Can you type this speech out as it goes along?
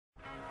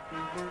Genji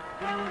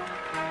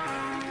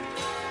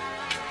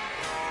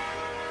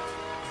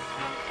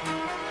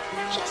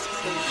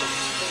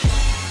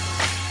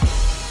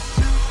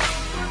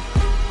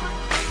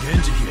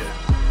here.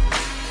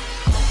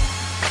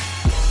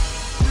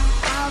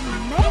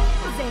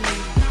 Amazing!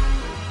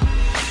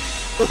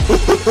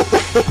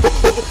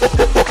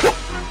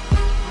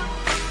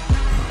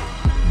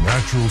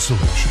 Natural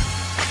selection.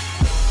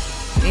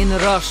 In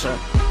Russia,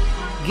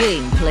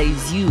 game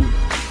plays you.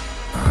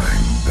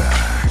 I'm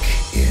back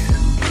in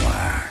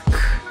black.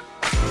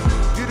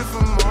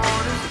 Beautiful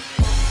morning.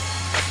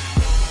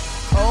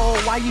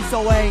 Oh, why you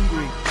so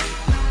angry?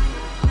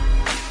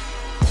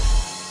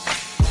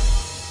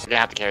 We're gonna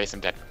have to carry some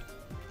dead.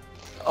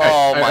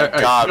 Oh my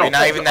god, we're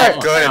not even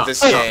that good at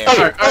this game.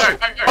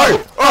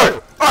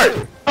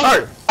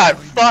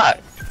 Fuck!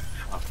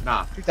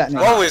 Nah.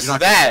 What was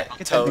that,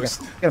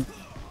 Toast?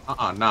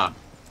 Nah.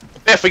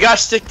 Biff, we gotta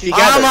stick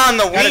together. I'm on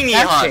the weenie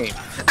hunt.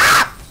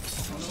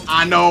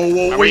 I know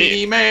a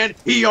weenie man.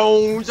 He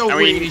owns a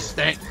weenie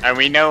stand. And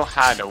we know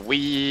how to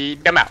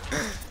weed them out.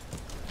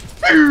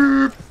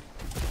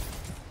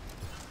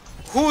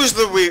 Who's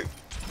the we?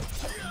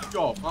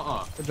 Yo,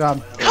 Good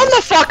job. Come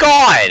the fuck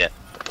on!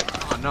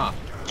 Nah.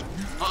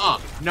 Nah.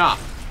 Nah,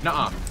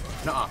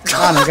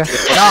 nigga.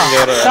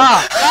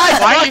 Nah.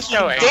 Why are you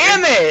so angry?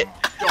 Damn it!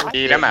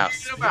 Eat them out.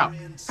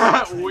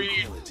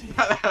 Weed.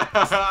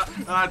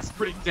 That's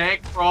pretty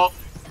dank, bro.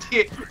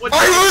 What I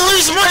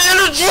released my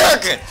inner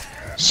dragon!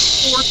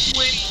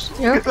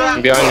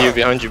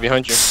 Behind you.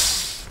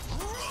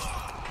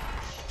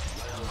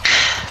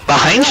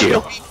 Behind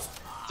you?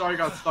 Sorry, I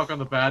got stuck on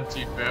the bad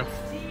team, Biff.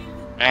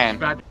 Man.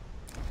 Bad.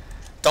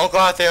 Don't go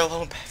out there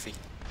alone, Beffy.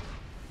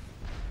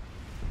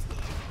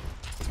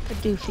 A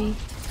doofy.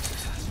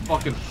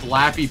 Fucking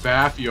Flappy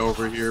Baffy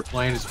over here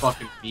playing his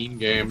fucking mean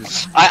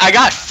games. I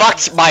got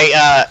fucked by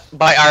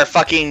our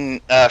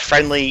fucking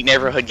friendly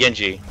neighborhood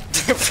Genji.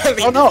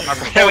 Oh no! Our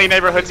friendly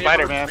neighborhood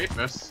Spider-Man.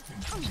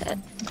 Shit.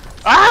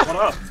 Ah! What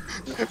up?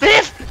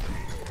 Biff!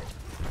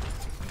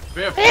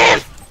 Biff!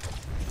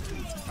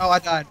 Oh, I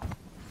died.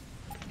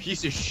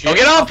 Piece of shit. Go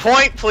get on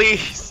point,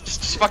 please.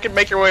 Just fucking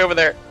make your way over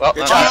there. Well,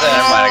 Good no, job. never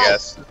mind, I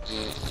guess.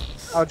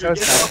 Oh, Joe's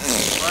dead.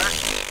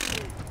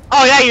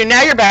 Oh yeah,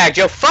 now you're back,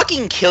 Joe.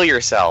 Fucking kill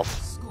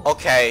yourself.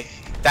 Okay,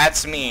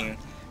 that's mean.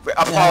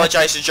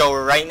 Apologize to Joe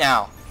right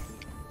now.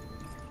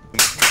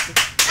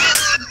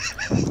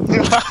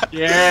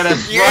 Yeah,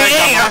 that's Yeah.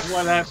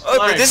 right.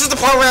 Okay, this is the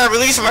part where I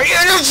release my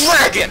inner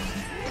dragon!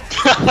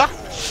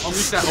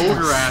 Unleash that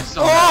ogre ass.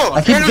 Oh,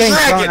 I keep inner getting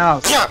dragon! thrown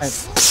out. Yeah.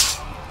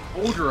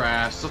 Ogre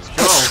ass. Let's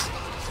go.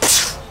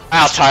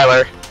 Ow,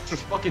 Tyler.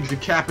 Fucking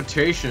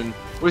decapitation.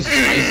 What is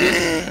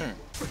this?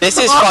 This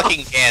is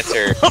fucking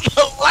cancer.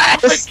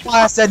 This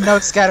class said no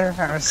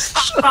scatterhouse.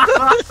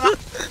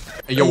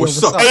 Hey, yo,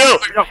 what's up? Hey,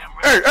 yo!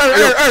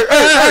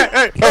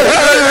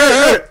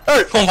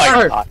 Oh my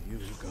god.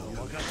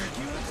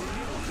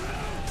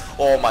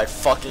 Oh my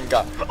fucking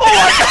god. Oh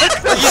my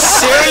god! Are you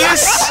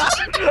serious?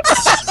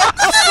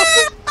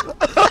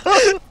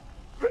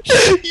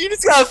 You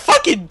just got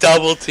fucking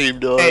double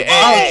teamed on.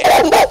 Hey.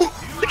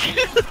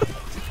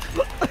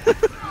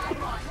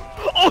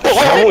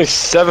 I'm only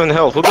 7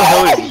 health. Who the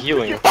hell is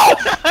healing?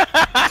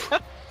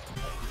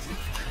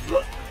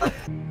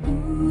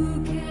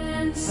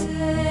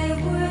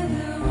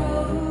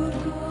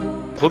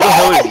 Who the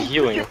hell is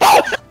healing?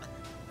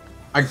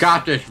 I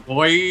got this,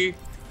 boy.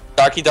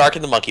 Darky Dark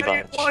and the monkey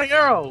bone. One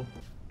arrow.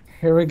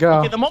 Here we go.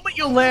 Okay, the moment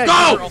you land,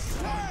 Go!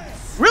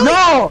 Really?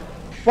 No!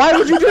 Why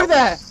would you do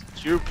that?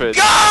 Stupid.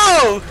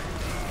 Go!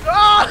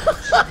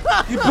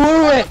 You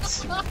blew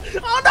it!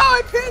 Oh no,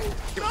 I couldn't!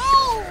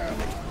 No!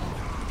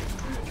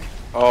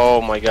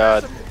 Oh my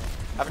god.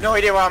 I have no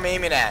idea what I'm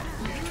aiming at.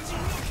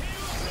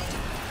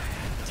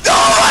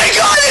 Oh my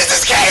god, this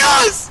is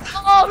chaos!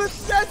 Oh, this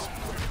is such...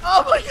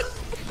 Oh my god!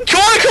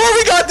 Come on,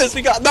 we got this.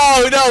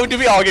 No, do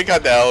we all get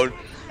cut down?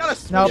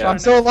 Nope, Yeah. I'm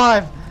still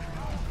alive.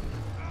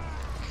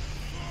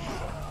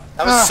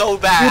 That was so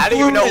bad. I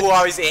didn't even know who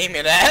I was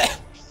aiming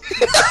at.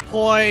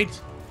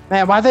 Point.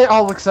 Man, why they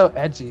all look so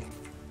edgy?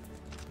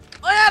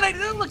 Oh yeah, they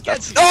do look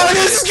at you! Oh,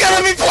 this is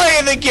gonna be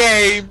playing the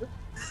game!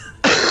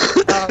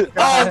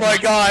 Oh my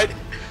god!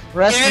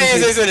 Rest in It is,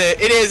 peace. isn't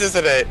it? It is,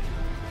 isn't it?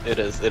 It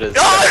is.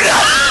 Oh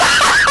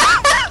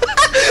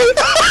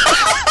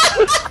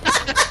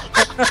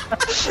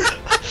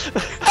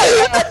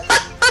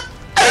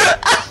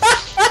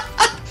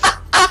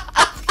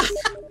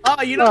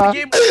Oh, you know the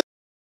game...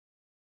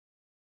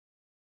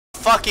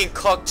 Fucking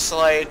cooked,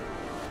 Slade.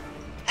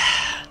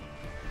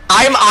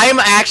 I'm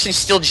actually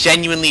still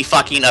genuinely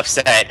fucking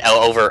upset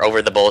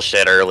over the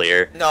bullshit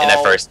earlier in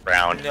that first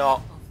round.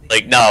 No.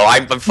 Like, no,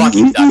 I'm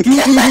fucking done.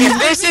 If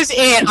this is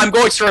it, I'm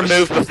going to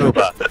remove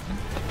Bafuba.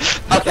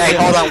 Okay,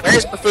 hold on.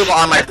 Where's Bafuba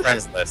on my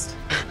friends list?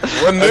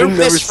 Remove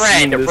this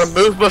friend.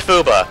 Remove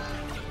Bafuba.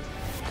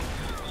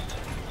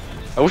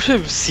 I wish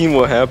I've seen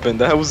what happened.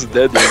 That was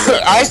dead.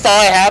 I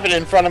saw it happen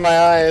in front of my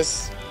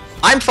eyes.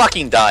 I'm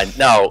fucking done.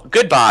 No,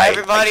 goodbye.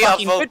 Everybody I'm up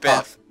fucking vote goodbye.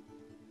 Biff.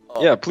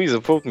 Yeah, please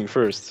vote me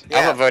first.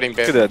 Yeah. I'm voting Look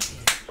Biff. at that.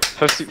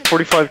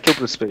 45 kill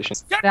participation.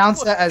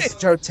 Announce that as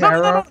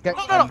Jotaro.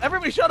 No,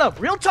 everybody shut up.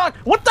 Real talk.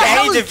 What the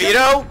Danny hell is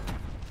DeVito?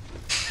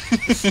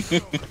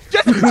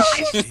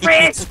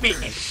 Trash me.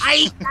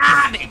 I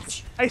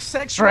garbage. I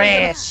sexually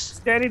Trash.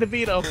 Danny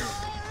DeVito.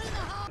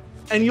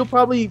 And you'll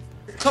probably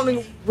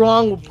something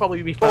wrong will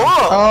probably be fine.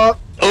 Oh.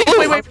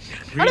 Wait.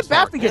 How did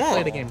Baffy get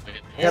play the game?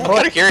 I'm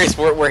kind of curious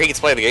where he gets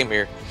play the game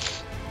here.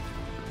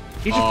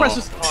 He just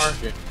presses R.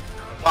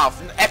 Wow,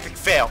 epic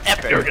fail.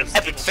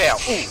 Epic fail.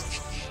 Ooh.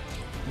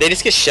 They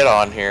just get shit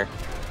on here.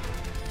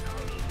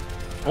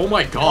 Oh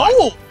my god.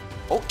 Oh!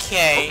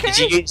 Okay. Did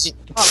you get?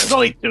 Oh, there's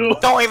only two.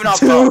 Don't even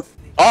upload.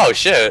 Oh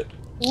shit!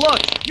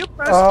 Look, you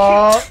press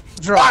Q.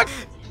 Drop.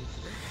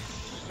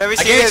 Let me I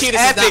see guarantee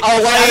this this is epic not. Oh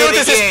wait, I know what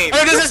play this the is. game. I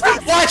know what this is.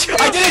 Watch!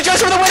 I did it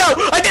just for the widow.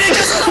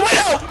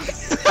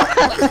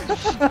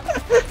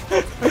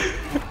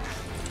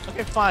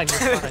 Okay, fine,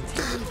 you're fine.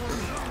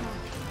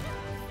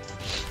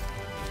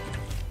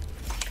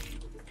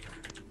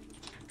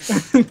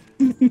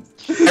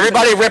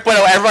 Everybody rip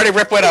widow. Everybody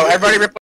rip widow. Everybody rip.